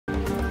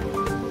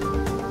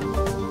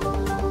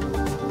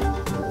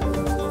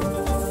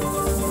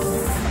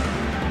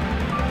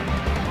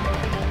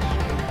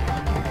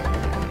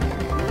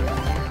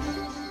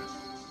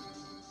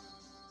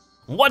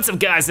What's up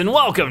guys and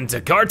welcome to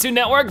Cartoon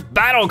Network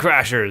Battle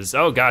Crashers.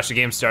 Oh gosh, the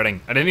game's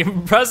starting. I didn't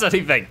even press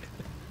anything.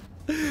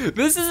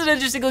 This is an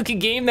interesting looking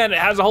game that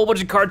has a whole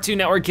bunch of Cartoon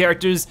Network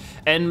characters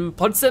and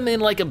puts them in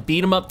like a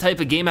beat 'em up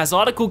type of game. Has a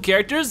lot of cool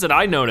characters that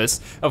I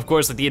notice. Of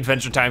course, like the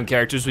Adventure Time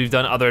characters, we've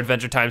done other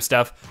Adventure Time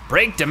stuff.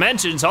 Break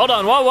dimensions, hold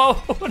on, whoa,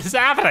 what is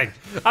happening?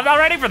 I'm not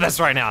ready for this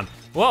right now.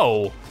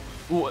 Whoa.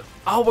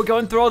 Oh, we're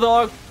going through all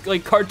the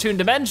like cartoon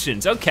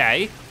dimensions,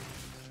 okay.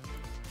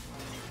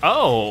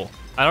 Oh,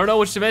 I don't know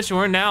which dimension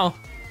we're in now.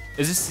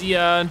 Is this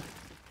the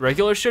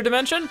regular show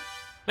dimension?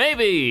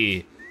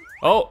 Maybe.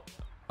 Oh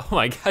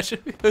my gosh,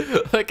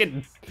 look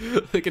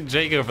at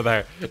Jake over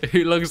there.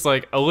 He looks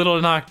like a little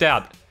knocked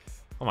out.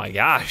 Oh my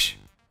gosh.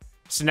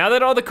 So now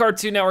that all the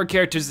Cartoon Network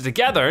characters are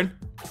together,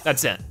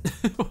 that's it.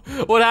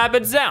 What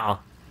happens now?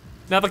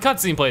 Now the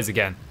cutscene plays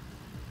again.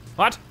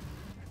 What?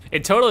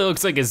 It totally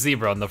looks like a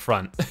zebra on the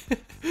front.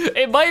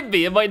 It might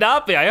be, it might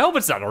not be. I hope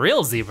it's not a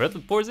real zebra. The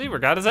poor zebra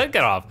got his head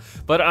cut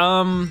off. But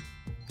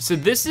so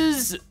this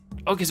is,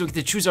 okay, so we get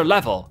to choose our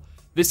level.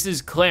 This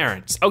is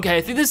Clarence. Okay,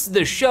 I think this is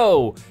the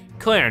show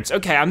Clarence.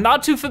 Okay, I'm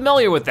not too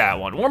familiar with that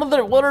one.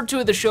 One or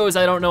two of the shows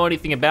I don't know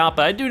anything about,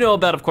 but I do know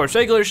about, of course,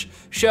 regular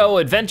show,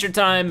 Adventure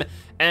Time,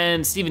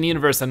 and Steven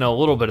Universe I know a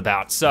little bit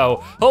about.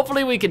 So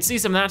hopefully we can see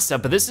some of that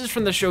stuff, but this is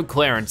from the show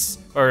Clarence,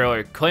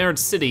 or Clarence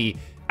City,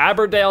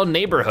 Aberdale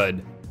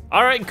neighborhood.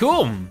 All right,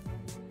 cool.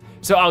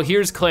 So, oh,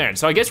 here's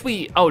Clarence. So I guess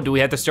do we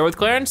have to start with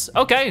Clarence?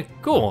 Okay,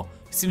 cool.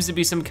 Seems to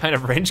be some kind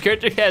of range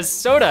character. He has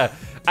soda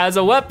as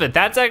a weapon.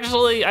 That's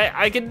actually,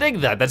 I can dig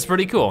that. That's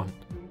pretty cool.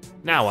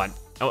 Now what?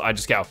 Oh, I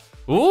just go.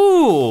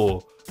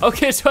 Ooh.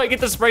 Okay, so I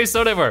get to spray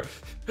soda everywhere.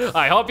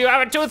 I hope you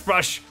have a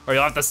toothbrush or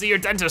you'll have to see your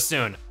dentist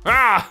soon.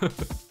 Ah!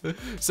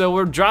 So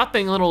we're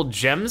dropping little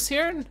gems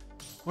here.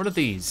 What are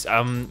these?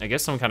 I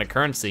guess some kind of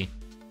currency.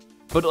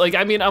 But like,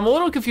 I mean, I'm a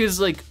little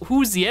confused, like,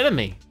 who's the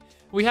enemy?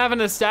 We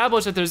haven't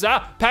established that there's,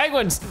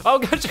 penguins! Oh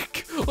gosh,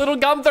 little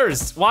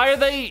Gumthers! Why are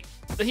they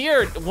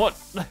here? What?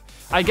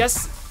 I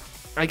guess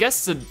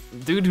the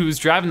dude who's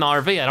driving the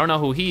RV, I don't know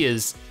who he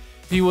is.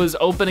 He was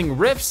opening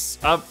rifts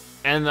up,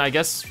 and I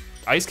guess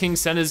Ice King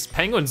sent his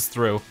penguins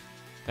through.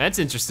 That's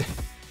interesting.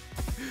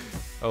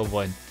 Oh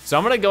boy. So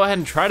I'm gonna go ahead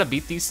and try to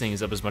beat these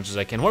things up as much as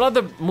I can. What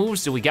other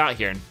moves do we got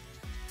here?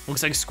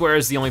 Looks like square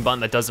is the only button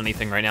that does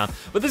anything right now.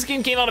 But this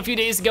game came out a few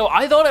days ago.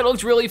 I thought it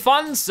looked really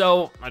fun,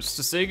 so I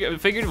just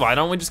figured, why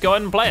don't we just go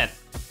ahead and play it?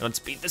 Let's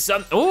beat this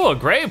up. Oh, a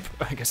grape.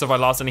 I guess if I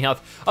lost any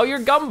health. Oh, you're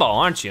Gumball,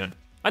 aren't you?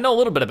 I know a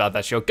little bit about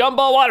that show.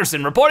 Gumball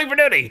Watterson, reporting for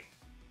duty.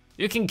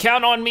 You can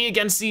count on me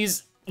against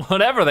these,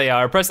 whatever they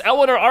are. Press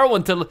L1 or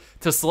R1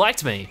 to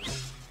select me.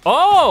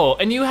 Oh,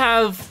 and you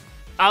have,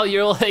 oh,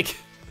 you're like,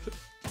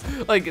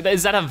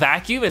 is that a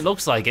vacuum? It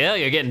looks like it.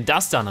 You're getting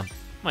dust on them.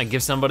 Might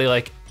give somebody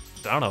like,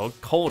 I don't know, a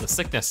cold, a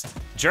sickness.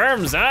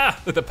 Germs,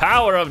 the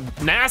power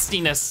of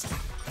nastiness.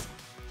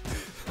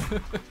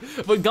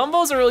 But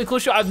Gumball's a really cool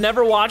show. I've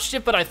never watched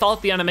it, but I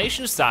thought the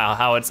animation style,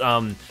 how it's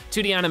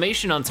 2D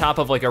animation on top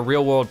of like a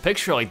real world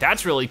picture, like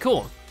that's really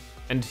cool.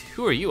 And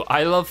who are you?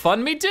 I love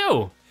fun, me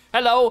too.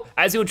 Hello,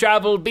 as you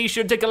travel, be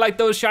sure to collect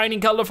those shiny,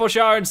 colorful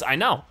shards. I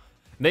know.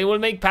 They will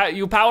make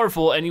you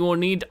powerful and you will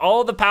need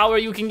all the power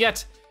you can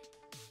get.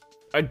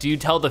 Do you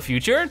tell the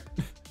future?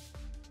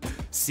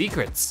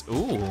 Secrets,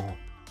 ooh.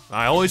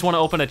 I always want to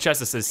open a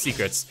chest that says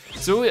secrets.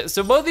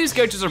 So both these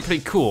characters are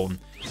pretty cool.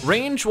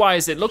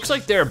 Range-wise, it looks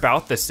like they're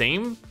about the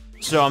same.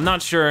 So I'm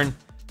not sure,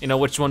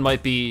 which one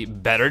might be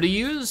better to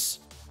use.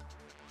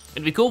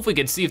 It'd be cool if we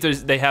could see if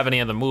they have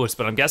any other moves,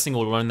 but I'm guessing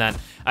we'll learn that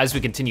as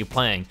we continue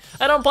playing.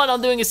 I don't plan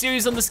on doing a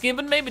series on this game,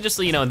 but maybe just,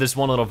 in this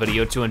one little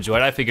video to enjoy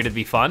it. I figured it'd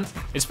be fun.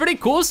 It's pretty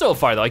cool so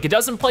far though, like it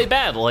doesn't play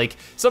bad. Like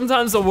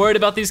sometimes I'm worried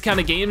about these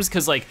kind of games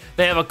because like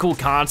they have a cool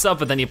concept,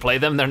 but then you play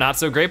them, they're not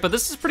so great, but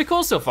this is pretty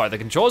cool so far. The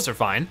controls are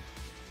fine.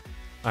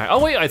 All right,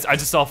 oh wait, I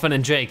just saw Finn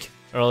and Jake,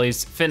 or at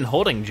least Finn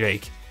holding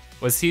Jake.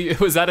 Was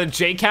that a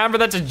Jake hammer?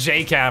 That's a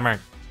Jake hammer.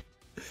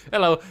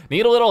 Hello,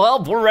 need a little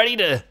help? We're ready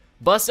to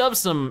bust up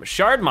some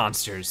shard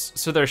monsters.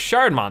 So they're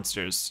shard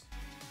monsters.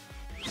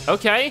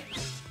 Okay,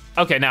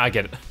 now I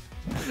get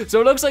it. So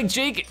it looks like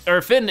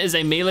Finn is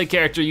a melee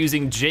character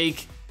using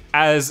Jake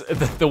as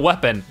the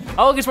weapon.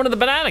 Oh, look, it's one of the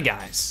banana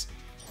guys.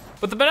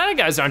 But the banana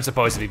guys aren't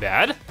supposed to be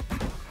bad.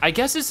 I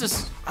guess it's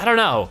just, I don't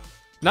know.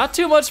 Not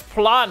too much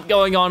plot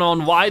going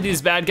on why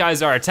these bad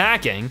guys are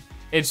attacking.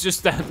 It's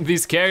just that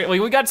these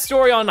characters, we got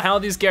story on how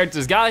these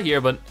characters got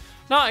here, but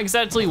not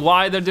exactly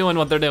why they're doing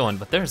what they're doing.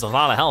 But there's a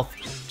lot of health,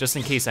 just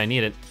in case I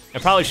need it. I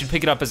probably should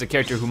pick it up as a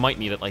character who might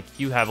need it. Like,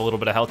 you have a little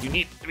bit of health, you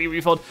need to be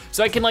refilled.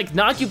 So I can like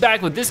knock you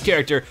back with this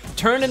character,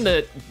 turn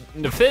into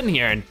Finn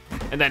here,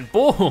 and then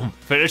boom,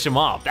 finish him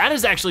off. That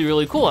is actually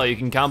really cool how you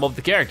can combo up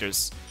the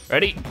characters.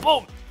 Ready,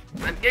 boom,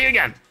 and get you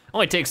again.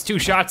 Only takes 2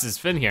 shots as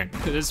Finn here.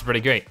 This is pretty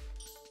great.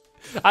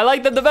 I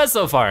like them the best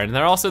so far, and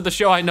they're also the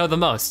show I know the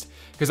most.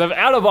 Because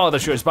out of all the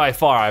shows, by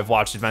far, I've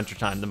watched Adventure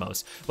Time the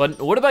most. But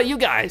what about you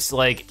guys?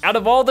 Like, out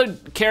of all the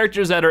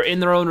characters that are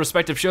in their own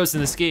respective shows in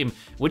this game,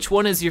 which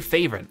one is your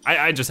favorite?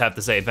 I just have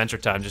to say Adventure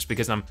Time, just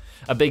because I'm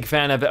a big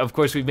fan of it. Of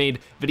course, we've made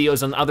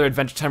videos on other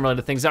Adventure Time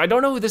related things. I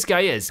don't know who this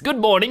guy is. Good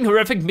morning,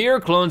 horrific mirror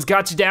clones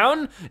got you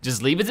down?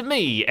 Just leave it to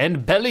me,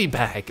 and belly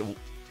bag.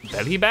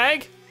 Belly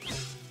bag?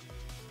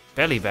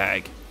 Belly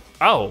bag.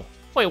 Oh,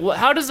 wait, well,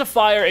 how does a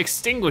fire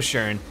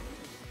extinguisher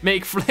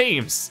make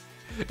flames?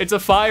 It's a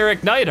fire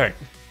igniter.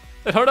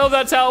 I don't know if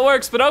that's how it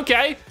works, but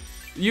okay.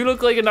 You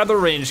look like another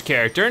ranged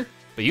character,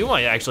 but you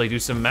might actually do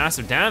some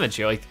massive damage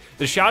here. Like,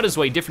 the shot is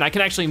way different. I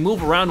can actually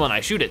move around when I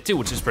shoot it too,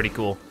 which is pretty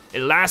cool.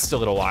 It lasts a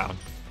little while.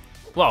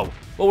 Whoa,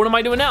 well, what am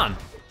I doing now?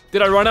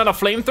 Did I run out of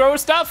flamethrower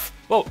stuff?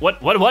 Whoa,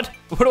 what do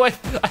I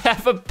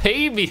have a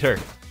pay meter.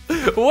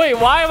 Wait,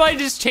 why am I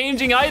just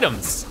changing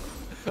items?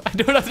 I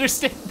don't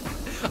understand.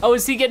 Oh,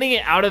 is he getting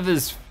it out of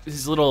his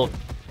little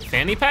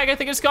fanny pack, I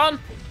think it's called?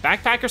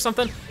 Backpack or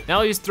something?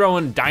 Now he's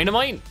throwing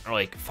dynamite or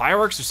like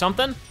fireworks or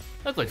something.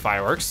 Look like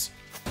fireworks.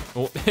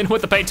 Oh, and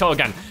with the pay toll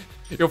again.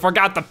 You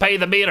forgot to pay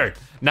the meter.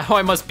 Now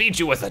I must beat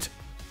you with it.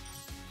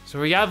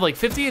 So we have like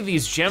 50 of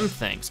these gem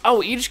things.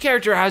 Oh, each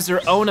character has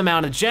their own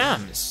amount of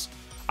gems.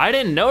 I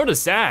didn't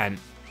notice that.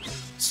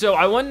 So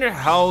I wonder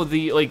how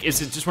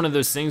is it just one of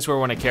those things where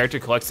when a character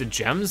collects the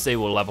gems, they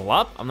will level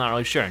up? I'm not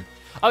really sure.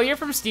 Oh, you're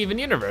from Steven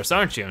Universe,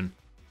 aren't you?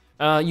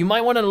 You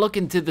might want to look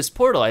into this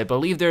portal. I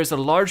believe there's a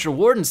large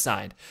reward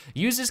inside.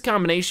 Use this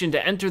combination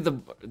to enter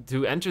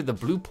the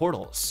blue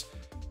portals.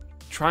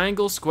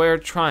 Triangle, square,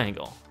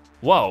 triangle.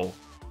 Whoa.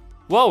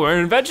 Whoa, we're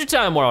in Adventure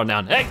Time world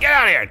now. Hey, get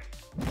out of here.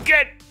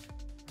 Get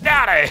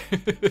out of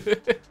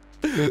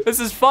here. This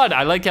is fun.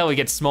 I like how we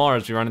get smaller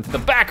as we run into the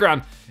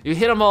background. You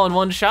hit them all in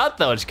one shot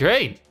though, it's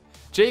great.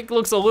 Jake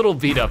looks a little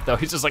beat up though.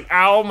 He's just like,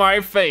 ow, my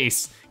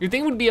face. You'd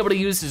think we'd be able to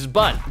use his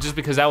butt just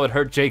because that would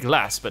hurt Jake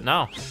less, but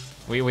no.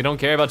 We don't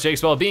care about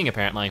Jake's well-being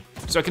apparently.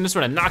 So I can just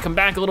sort of knock him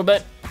back a little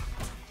bit.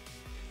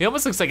 He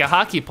almost looks like a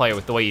hockey player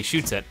with the way he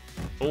shoots it.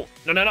 Oh,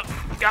 no,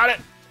 got it.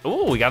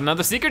 Oh, we got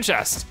another secret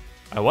chest.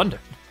 I wonder,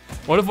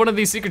 what if one of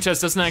these secret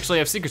chests doesn't actually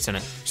have secrets in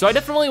it? So I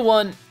definitely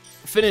want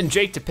Finn and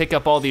Jake to pick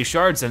up all these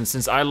shards, and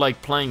since I like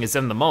playing as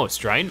them the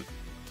most, right?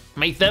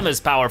 Make them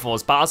as powerful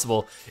as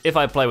possible if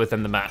I play with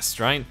them the best,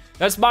 right?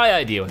 That's my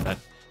idea with it.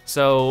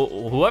 So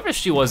whoever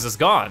she was is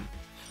gone.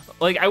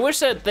 Like, I wish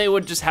that they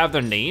would just have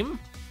their name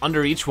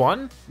under each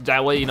one.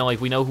 That way, you know, like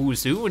we know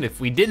who's who, and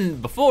if we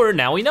didn't before,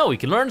 now we know, we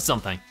can learn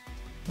something.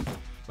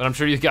 But I'm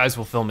sure you guys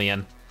will fill me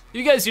in.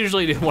 You guys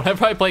usually do.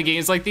 Whenever I play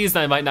games like these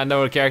and I might not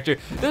know a character,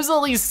 there's at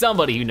least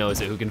somebody who knows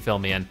it who can fill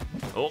me in.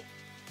 Oh,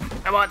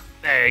 come on,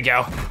 there you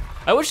go.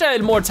 I wish I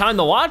had more time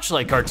to watch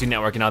like Cartoon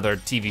Network and other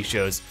TV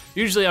shows.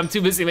 Usually I'm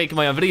too busy making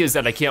my own videos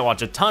that I can't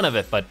watch a ton of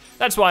it, but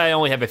that's why I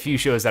only have a few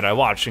shows that I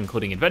watch,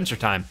 including Adventure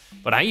Time.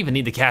 But I even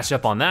need to catch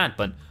up on that,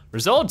 but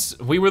results,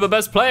 we were the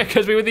best player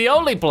because we were the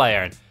only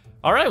player.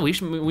 All right,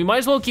 we might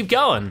as well keep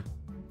going.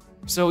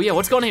 So yeah,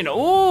 what's going on here?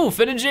 Ooh,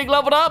 Finn and Jake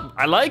leveled up.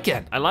 I like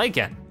it, I like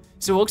it.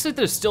 So it looks like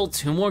there's still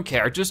 2 more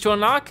characters to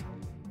unlock.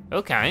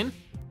 Okay,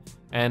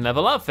 and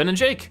level up, Finn and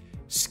Jake.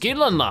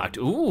 Skill unlocked,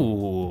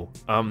 ooh.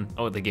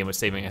 Oh, the game was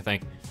saving, I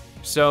think.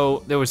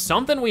 So there was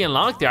something we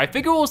unlocked there. I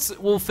figure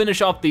we'll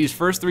finish off these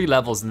first 3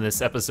 levels in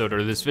this episode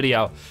or this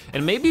video.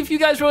 And maybe if you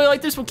guys really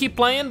like this, we'll keep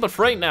playing, but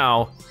for right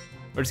now,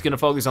 we're just gonna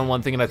focus on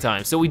one thing at a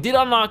time. So we did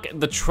unlock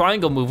the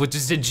triangle move, which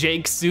is a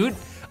Jake suit.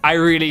 I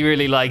really,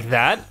 really like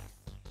that.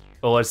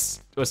 Well,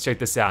 let's check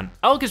this out.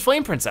 Oh, look, it's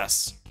Flame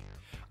Princess.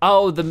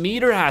 Oh, the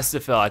meter has to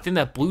fill. I think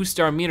that blue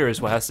star meter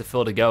is what has to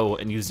fill to go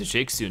and use the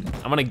Jake suit.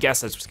 I'm gonna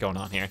guess that's what's going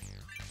on here.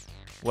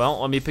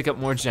 Well, let me pick up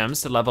more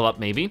gems to level up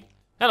maybe.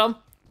 Hello,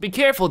 be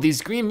careful,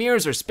 these green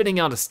mirrors are spitting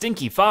out a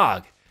stinky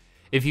fog.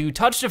 If you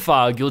touch the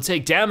fog, you'll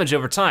take damage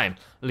over time,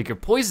 like you're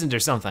poisoned or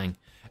something.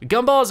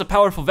 Gumball is a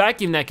powerful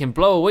vacuum that can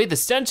blow away the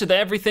stench of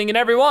everything and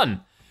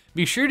everyone.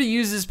 Be sure to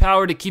use this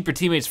power to keep your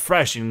teammates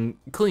fresh and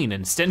clean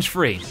and stench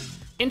free.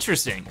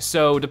 Interesting,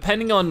 so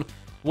depending on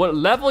what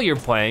level you're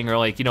playing or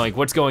like, you know, like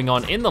what's going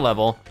on in the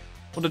level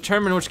will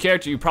determine which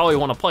character you probably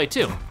wanna play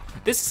too.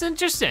 This is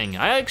interesting.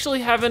 I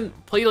actually haven't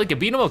played like a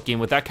beat 'em up game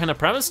with that kind of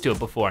premise to it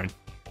before.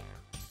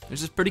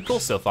 This is pretty cool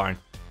so far.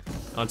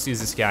 Let's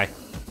use this guy.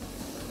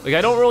 Like,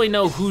 I don't really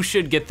know who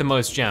should get the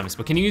most gems,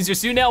 but can you use your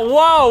suit now?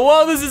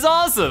 Whoa, this is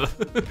awesome.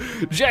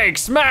 Jake,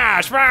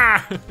 smash,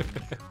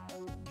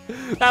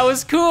 that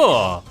was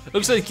cool.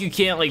 Looks like you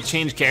can't like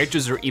change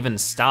characters or even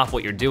stop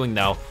what you're doing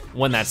though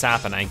when that's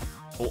happening.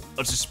 Oh,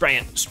 let's just spray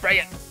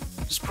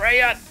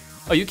it.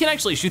 Oh, you can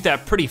actually shoot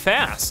that pretty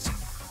fast.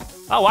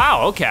 Oh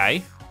wow,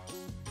 okay.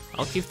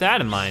 I'll keep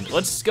that in mind.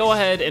 Let's go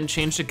ahead and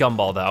change to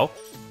Gumball though.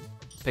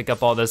 Pick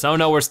up all this. Oh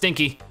no, we're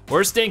stinky.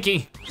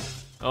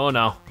 Oh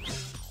no.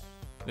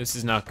 This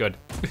is not good.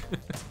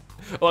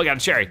 Oh, I got a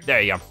cherry,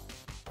 there you go.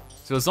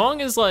 So as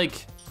long as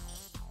like,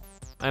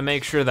 I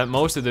make sure that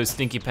most of those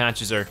stinky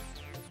patches are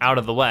out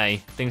of the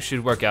way, things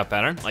should work out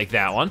better, like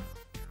that one.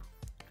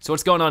 So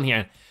what's going on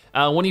here?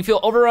 When you feel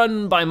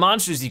overrun by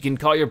monsters, you can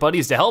call your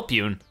buddies to help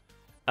you.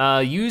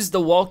 use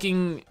the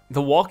walking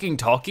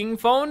talking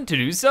phone to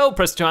do so.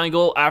 Press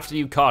triangle after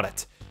you caught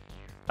it.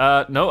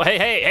 No,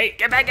 hey,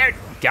 get back here.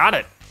 Got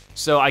it.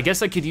 So I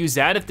guess I could use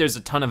that if there's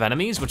a ton of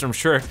enemies, which I'm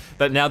sure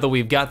that now that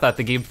we've got that,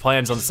 the game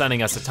plans on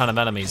sending us a ton of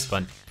enemies,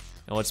 but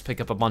let's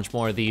pick up a bunch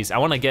more of these. I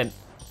wanna get,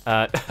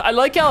 I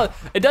like how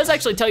it does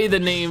actually tell you the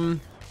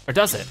name, or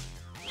does it?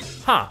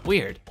 Huh,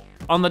 weird.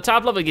 On the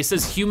top level, it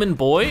says human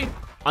boy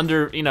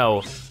under,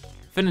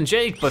 Finn and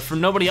Jake, but for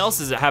nobody else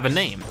does it have a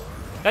name.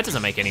 That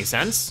doesn't make any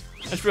sense.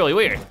 That's really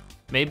weird.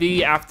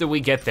 Maybe after we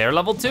get their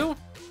level 2?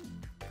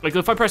 Like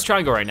if I press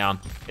triangle right now,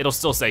 it'll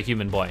still say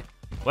human boy.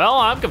 Well,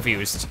 I'm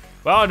confused.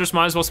 Well, I just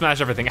might as well smash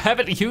everything. I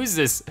haven't used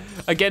this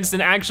against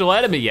an actual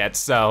enemy yet,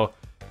 so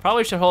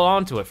probably should hold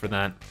on to it for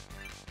that.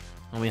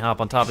 Let me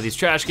hop on top of these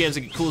trash cans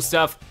and get cool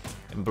stuff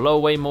and blow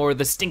away more of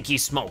the stinky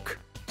smoke.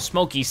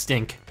 Smoky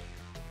stink.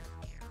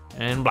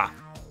 And blah.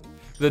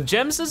 The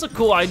gems is a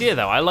cool idea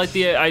though. I like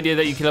the idea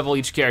that you can level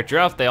each character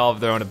up. They all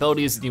have their own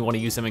abilities and you want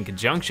to use them in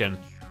conjunction.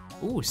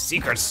 Ooh,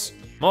 secrets.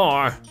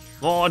 More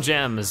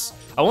gems.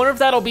 I wonder if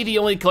that'll be the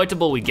only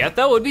collectible we get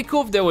though. It'd be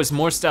cool if there was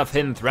more stuff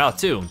hidden throughout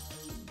too.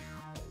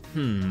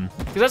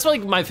 Because that's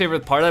like my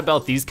favorite part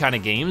about these kind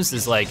of games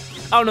is like,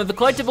 I don't know, the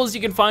collectibles you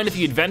can find if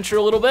you adventure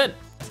a little bit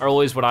are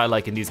always what I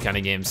like in these kind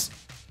of games.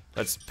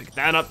 Let's pick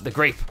that up, the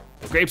grape.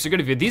 The grapes are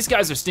good for you. These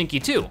guys are stinky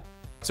too.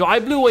 So I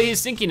blew away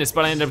his stinkiness,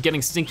 but I ended up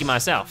getting stinky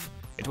myself.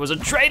 It was a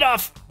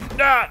trade-off.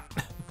 Ah!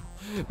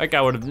 That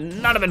guy would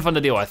not have been fun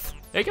to deal with.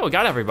 There you go, we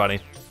got everybody.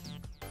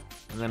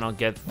 And then I'll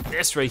get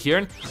this right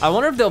here. I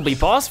wonder if there'll be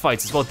boss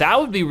fights as well. That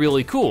would be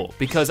really cool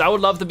because I would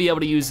love to be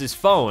able to use this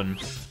phone.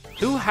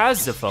 Who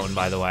has the phone,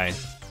 by the way?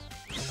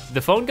 Did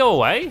the phone go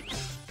away?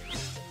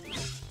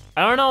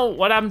 I don't know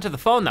what happened to the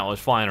phone that was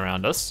flying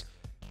around us.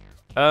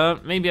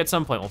 Maybe at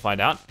some point we'll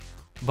find out.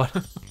 But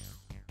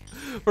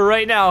for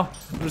right now,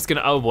 I'm just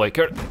gonna, oh boy,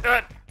 Kurt,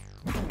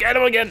 get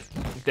him again.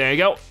 There you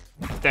go,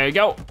 there you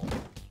go.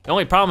 The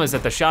only problem is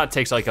that the shot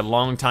takes like a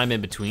long time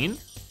in between.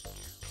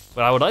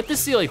 But I would like to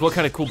see like what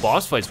kind of cool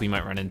boss fights we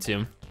might run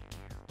into.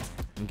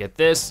 And get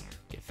this,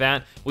 get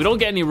that. We don't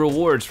get any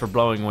rewards for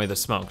blowing away the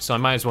smoke, so I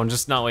might as well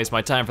just not waste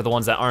my time for the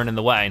ones that aren't in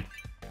the way.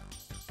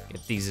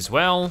 Get these as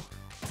well.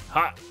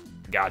 Ha,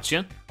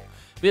 gotcha.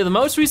 But yeah, the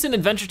most recent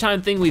Adventure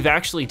Time thing we've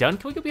actually done,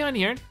 can we go behind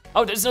here?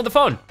 Oh, there's another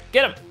phone.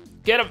 Get him,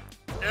 get him.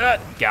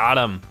 Got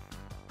him.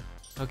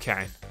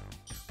 Okay.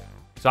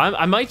 So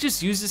I might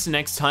just use this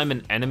next time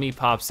an enemy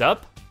pops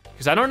up,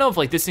 because I don't know if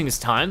like this thing is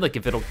timed, like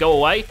if it'll go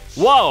away.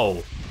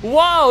 Whoa,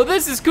 whoa,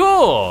 this is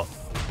cool.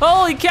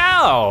 Holy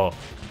cow.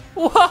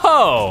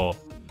 Whoa.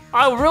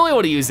 I really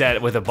want to use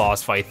that with a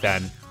boss fight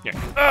then.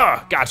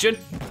 Yeah. Gotcha,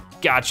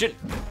 gotcha,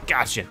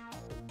 gotcha.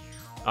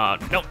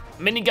 Nope,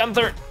 mini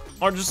Gunther,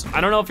 or just,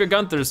 I don't know if you're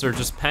Gunthers or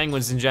just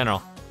penguins in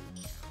general.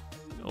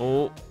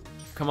 Oh,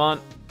 come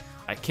on.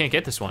 I can't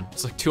get this one.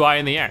 It's like too high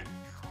in the air.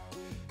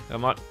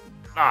 Come on.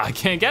 I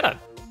can't get it.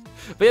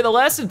 But yeah, the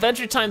last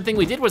Adventure Time thing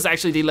we did was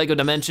actually the LEGO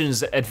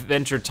Dimensions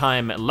Adventure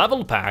Time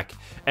level pack.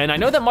 And I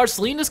know that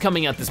Marcelina's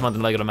coming out this month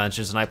in LEGO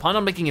Dimensions, and I plan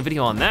on making a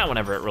video on that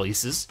whenever it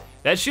releases.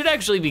 That should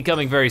actually be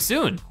coming very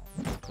soon.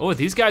 Oh,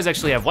 these guys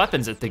actually have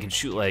weapons that they can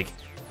shoot like,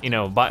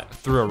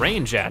 through a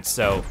range at,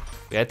 so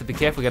we have to be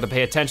careful, we gotta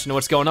pay attention to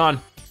what's going on.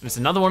 And it's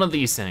another one of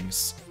these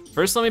things.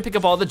 First, let me pick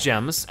up all the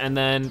gems, and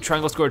then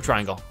triangle, square,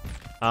 triangle.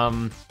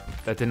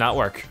 That did not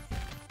work.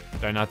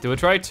 Did I not do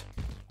it right?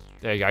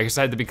 There you go, I guess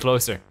I had to be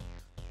closer.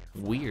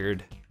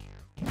 Weird.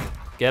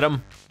 Get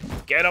him,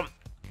 get him.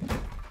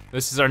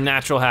 This is our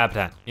natural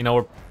habitat.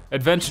 We're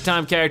Adventure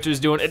Time characters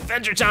doing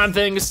Adventure Time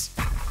things.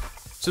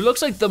 So it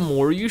looks like the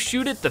more you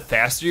shoot it, the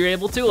faster you're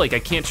able to. Like I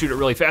can't shoot it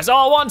really fast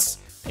all at once.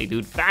 Hey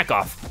dude, back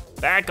off,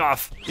 back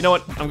off. You know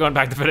what, I'm going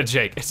back to Finn and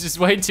Jake. It's just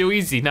way too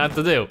easy not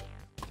to do.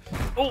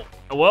 Oh,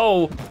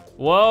 whoa,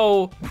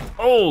 whoa.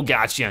 Oh,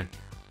 gotcha.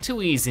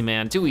 Too easy,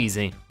 man, too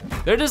easy.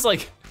 They're just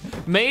like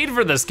made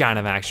for this kind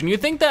of action.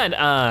 You'd think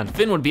that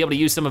Finn would be able to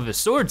use some of his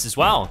swords as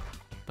well,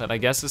 but I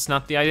guess it's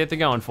not the idea they're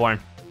going for.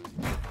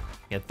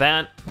 Get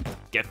that,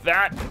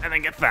 and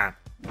then get that.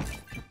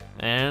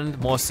 And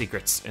more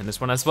secrets. And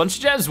this one has a bunch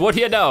of gems. What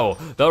do you know?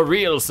 The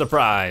real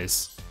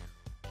surprise.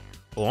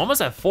 We'll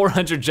almost have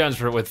 400 gems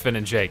for it with Finn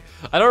and Jake.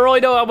 I don't really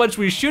know how much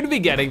we should be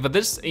getting, but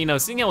this,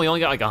 seeing how we only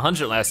got like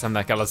 100 last time,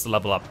 that got us to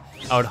level up.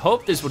 I would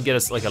hope this would get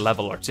us like a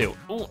level or two.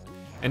 Ooh.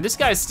 And this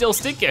guy's still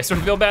stinky, I sort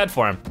of feel bad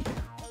for him.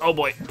 Oh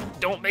boy,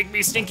 don't make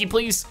me stinky,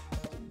 please.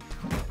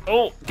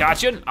 Oh,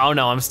 gotcha. Oh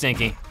no, I'm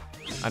stinky.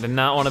 I did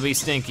not want to be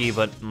stinky,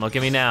 but look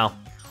at me now.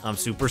 I'm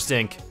super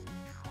stink.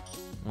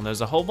 Well,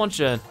 there's a whole bunch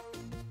of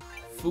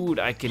food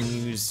I can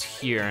use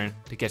here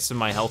to get some of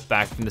my health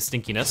back from the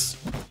stinkiness.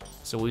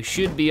 So we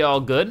should be all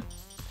good.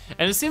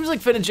 And it seems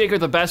like Finn and Jake are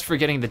the best for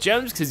getting the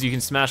gems because you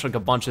can smash like a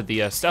bunch of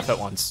the stuff at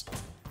once.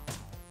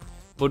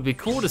 But it'd be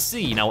cool to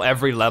see,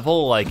 every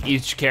level, like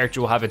each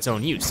character will have its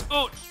own use.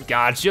 Oh,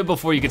 gotcha,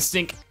 before you could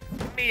stink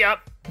me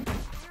up.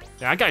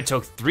 That guy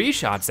took 3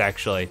 shots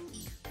actually,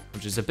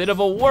 which is a bit of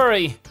a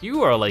worry.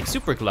 You are like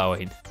super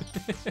glowing.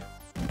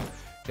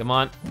 Come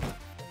on.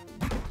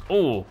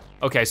 Oh,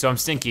 okay, so I'm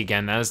stinky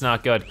again, that is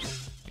not good.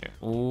 Here,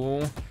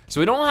 Ooh. So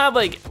we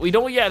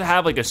don't yet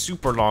have like a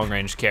super long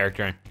range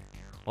character.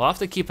 We'll have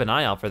to keep an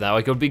eye out for that.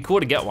 Like, it would be cool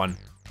to get one.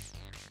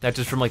 That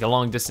just from like a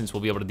long distance,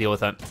 we'll be able to deal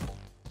with it.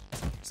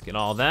 Let's get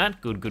all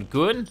that,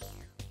 good.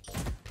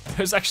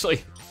 There's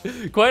actually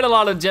quite a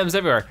lot of gems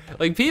everywhere.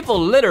 Like, people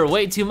litter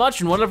way too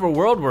much in whatever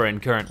world we're in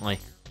currently.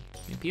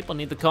 I mean, people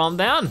need to calm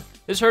down.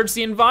 This hurts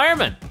the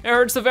environment. It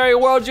hurts the very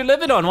world you're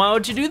living on. Why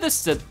would you do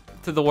this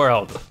to the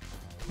world?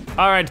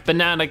 All right,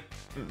 banana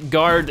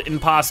guard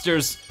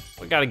imposters.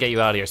 We gotta get you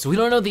out of here. So we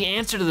don't know the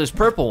answer to this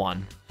purple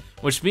one,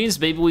 which means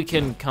maybe we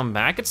can come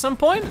back at some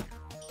point?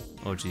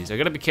 Oh geez, I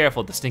gotta be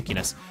careful with the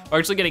stinkiness. We're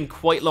actually getting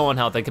quite low on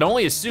health. I can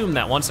only assume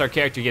that once our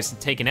character gets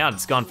taken out,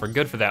 it's gone for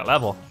good for that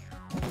level.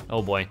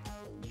 Oh boy.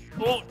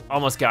 Oh,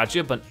 almost got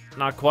you, but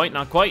not quite.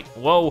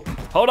 Whoa,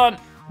 hold on.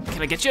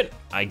 Can I get you?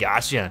 I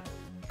got you.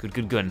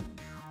 Good.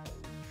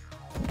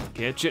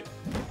 Get you.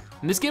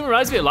 And this game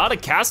reminds me a lot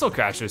of Castle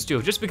Crashers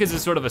too, just because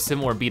it's sort of a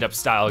similar beat up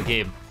style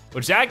game,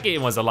 which that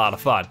game was a lot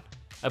of fun.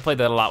 I played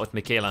that a lot with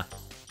Michaela.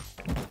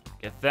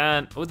 Get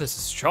that. Oh, this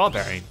is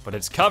strawberry, but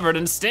it's covered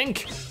in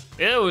stink.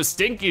 Ew,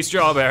 stinky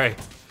strawberry.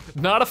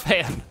 Not a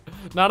fan.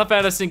 Not a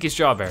fan of stinky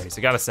strawberries,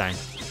 I gotta say.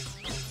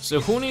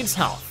 So who needs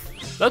health?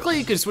 Luckily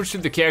you can switch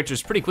through the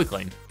characters pretty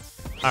quickly.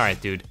 All right,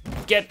 dude,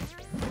 get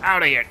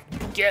out of here.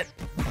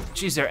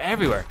 Jeez, they're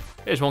everywhere.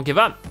 They just won't give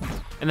up.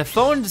 And the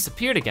phone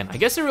disappeared again. I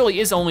guess it really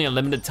is only a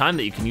limited time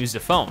that you can use the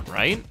phone,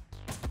 right?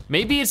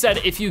 Maybe it's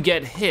that if you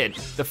get hit,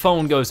 the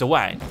phone goes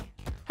away.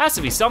 Has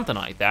to be something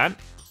like that.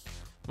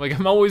 Like,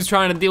 I'm always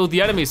trying to deal with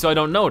the enemy so I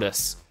don't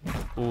notice.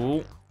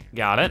 Ooh,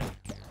 got it.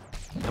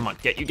 Come on,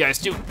 get you guys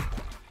too.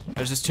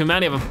 There's just too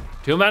many of them,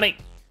 too many.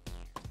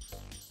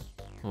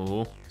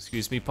 Ooh,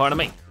 excuse me, pardon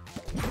me.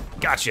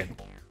 Gotcha.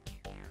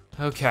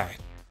 Okay,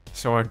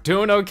 so we're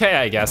doing okay,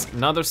 I guess.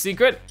 Another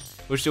secret.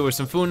 Wish there was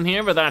some food in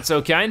here, but that's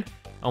okay.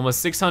 Almost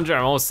 600,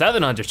 almost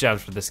 700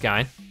 gems for this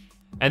guy.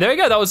 And there you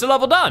go, that was the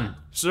level done.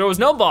 So there was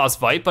no boss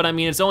fight, but I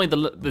mean, it's only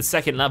the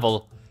second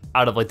level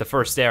out of like the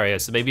first area,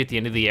 so maybe at the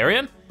end of the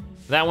area.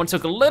 That one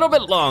took a little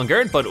bit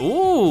longer, but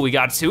ooh, we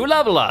got 2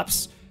 level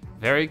ups.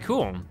 Very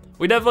cool.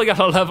 We definitely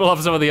gotta level up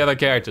some of the other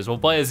characters. We'll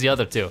play as the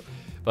other 2.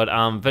 But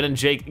Vin and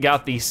Jake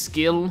got the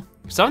skill,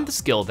 some of the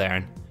skill there.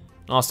 And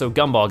also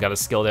Gumball got a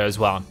skill there as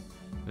well.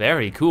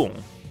 Very cool.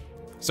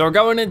 So we're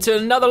going into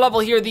another level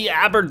here, the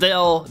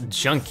Aberdale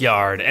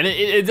Junkyard. And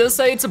it does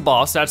say it's a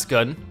boss, that's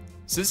good.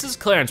 So this is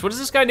Clarence. What is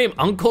this guy named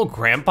Uncle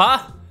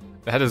Grandpa?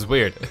 That is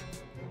weird.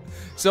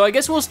 So I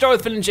guess we'll start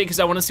with Finn and Jake because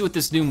I want to see what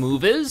this new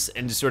move is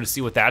and just sort of see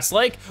what that's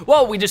like.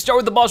 Whoa, we just start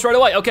with the boss right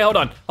away. Okay, hold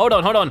on.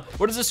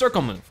 What is the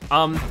circle move?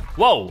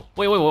 Whoa,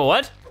 wait,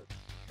 what?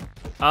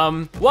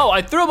 Whoa,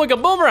 I threw him like a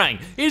boomerang.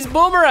 He's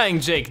boomerang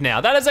Jake now.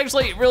 That is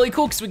actually really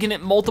cool because we can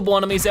hit multiple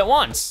enemies at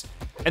once.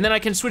 And then I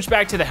can switch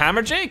back to the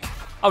hammer Jake.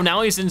 Oh,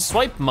 now he's in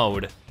swipe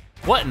mode.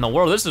 What in the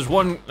world? This is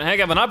one heck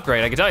of an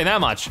upgrade, I can tell you that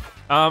much.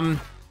 And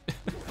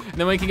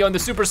then we can go into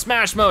Super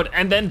Smash mode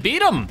and then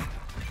beat him.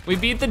 We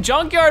beat the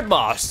junkyard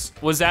boss.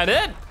 Was that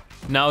it?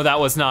 No, that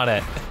was not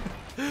it.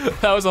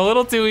 That was a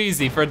little too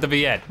easy for it to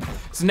be it.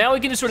 So now we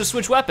can just sort of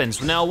switch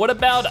weapons. Now what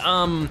about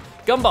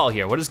Gumball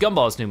here? What is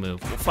Gumball's new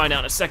move? We'll find out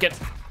in a second.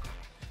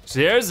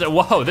 So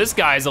whoa, this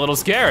guy's a little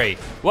scary.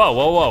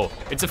 Whoa.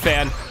 It's a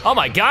fan. Oh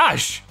my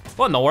gosh.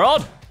 What in the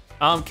world?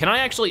 Can I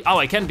actually, oh,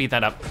 I can beat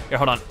that up. Here,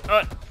 hold on.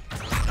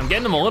 I'm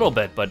getting him a little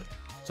bit, but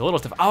it's a little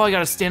tough. Oh, I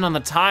gotta stand on the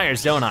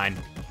tires, don't I?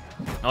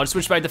 I'll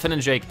switch back to Finn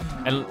and Jake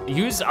and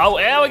use, oh,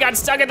 we got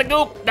stuck in the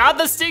goop. Not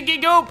the stinky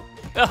goop.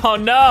 Oh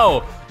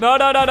no,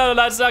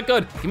 that's not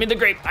good. Give me the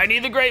grape, I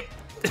need the grape.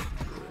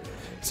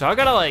 So I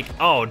gotta like,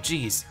 oh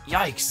geez,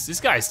 yikes, this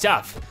guy's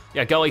tough.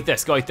 Yeah, go like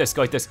this. Here,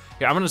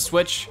 I'm gonna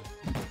switch,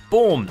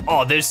 boom.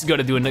 Oh, this is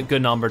gonna do a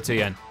good number to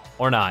you,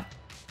 or not.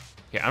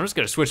 Here, I'm just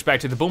gonna switch back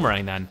to the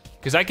boomerang then,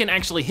 because I can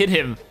actually hit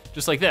him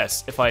just like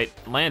this if I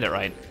land it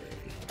right.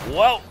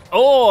 Whoa,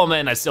 oh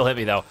man, that still hit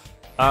me though.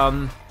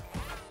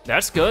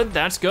 That's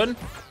good.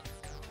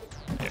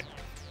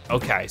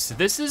 Okay, so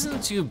this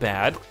isn't too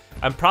bad.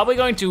 I'm probably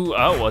going to,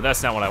 oh, well,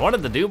 that's not what I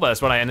wanted to do, but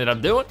that's what I ended up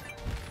doing.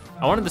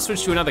 I wanted to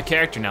switch to another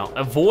character now.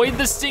 Avoid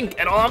the stink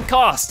at all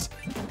costs.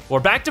 We're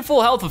back to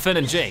full health with Finn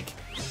and Jake.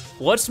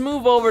 Let's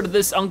move over to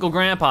this Uncle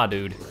Grandpa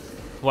dude,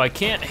 who I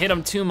can't hit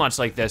him too much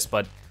like this,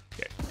 but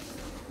okay.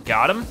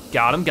 Got him.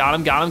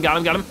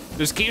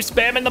 Just keep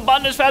spamming the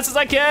button as fast as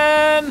I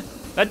can.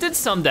 That did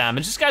some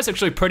damage. This guy's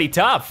actually pretty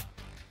tough.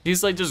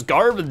 He's like just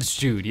garbage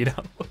dude, you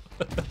know?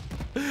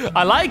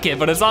 I like it,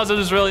 but it's also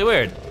just really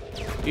weird.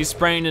 He's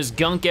spraying his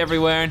gunk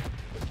everywhere.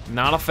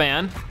 Not a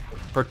fan.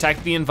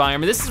 Protect the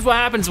environment. This is what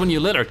happens when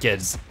you litter,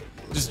 kids.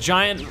 Just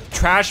giant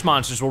trash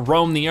monsters will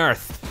roam the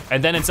earth,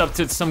 and then it's up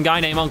to some guy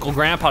named Uncle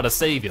Grandpa to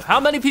save you. How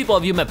many people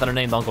have you met that are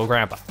named Uncle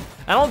Grandpa?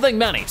 I don't think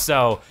many,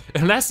 so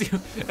unless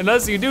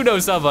you do know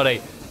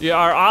somebody,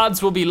 our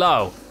odds will be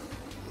low,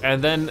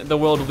 and then the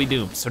world will be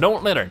doomed. So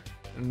don't litter.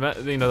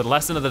 You know, the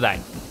lesson of the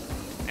day.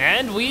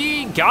 And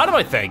we got him,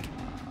 I think.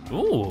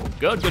 Ooh,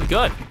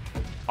 good.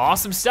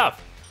 Awesome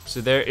stuff.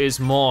 So there is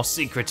more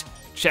secret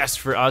chests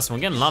for us. We're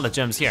getting a lot of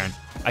gems here.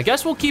 I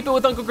guess we'll keep it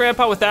with Uncle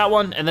Grandpa with that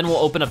one, and then we'll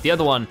open up the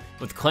other one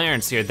with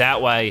Clarence here.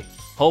 That way,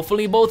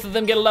 hopefully both of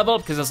them get a level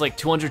up because it's like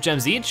 200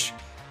 gems each.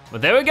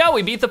 But there we go,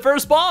 we beat the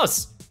first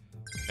boss.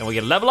 And we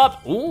get a level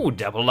up. Ooh,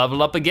 double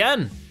level up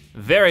again.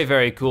 Very,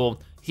 very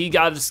cool. He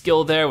got a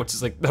skill there, which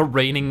is like the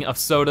raining of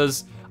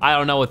sodas. I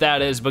don't know what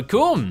that is, but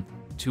cool.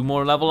 2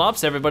 more level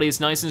ups, everybody's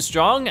nice and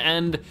strong,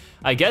 and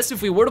I guess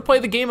if we were to play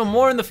the game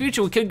more in the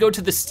future, we could go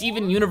to the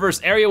Steven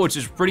Universe area, which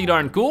is pretty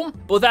darn cool.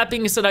 But with that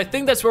being said, I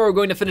think that's where we're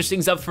going to finish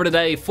things up for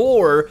today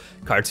for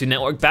Cartoon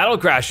Network Battle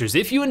Crashers.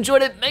 If you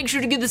enjoyed it, make sure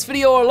to give this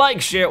video a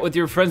like, share it with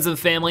your friends and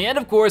family, and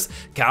of course,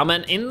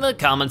 comment in the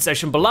comment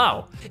section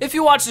below. If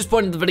you watch this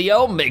point in the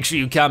video, make sure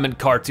you comment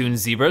Cartoon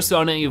Zebra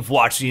so I know you've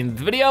watched the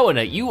video and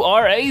that you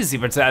are a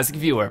Zebratastic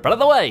viewer. But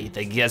either way,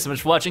 thank you guys so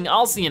much for watching.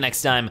 I'll see you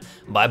next time.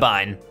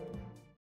 Bye-bye.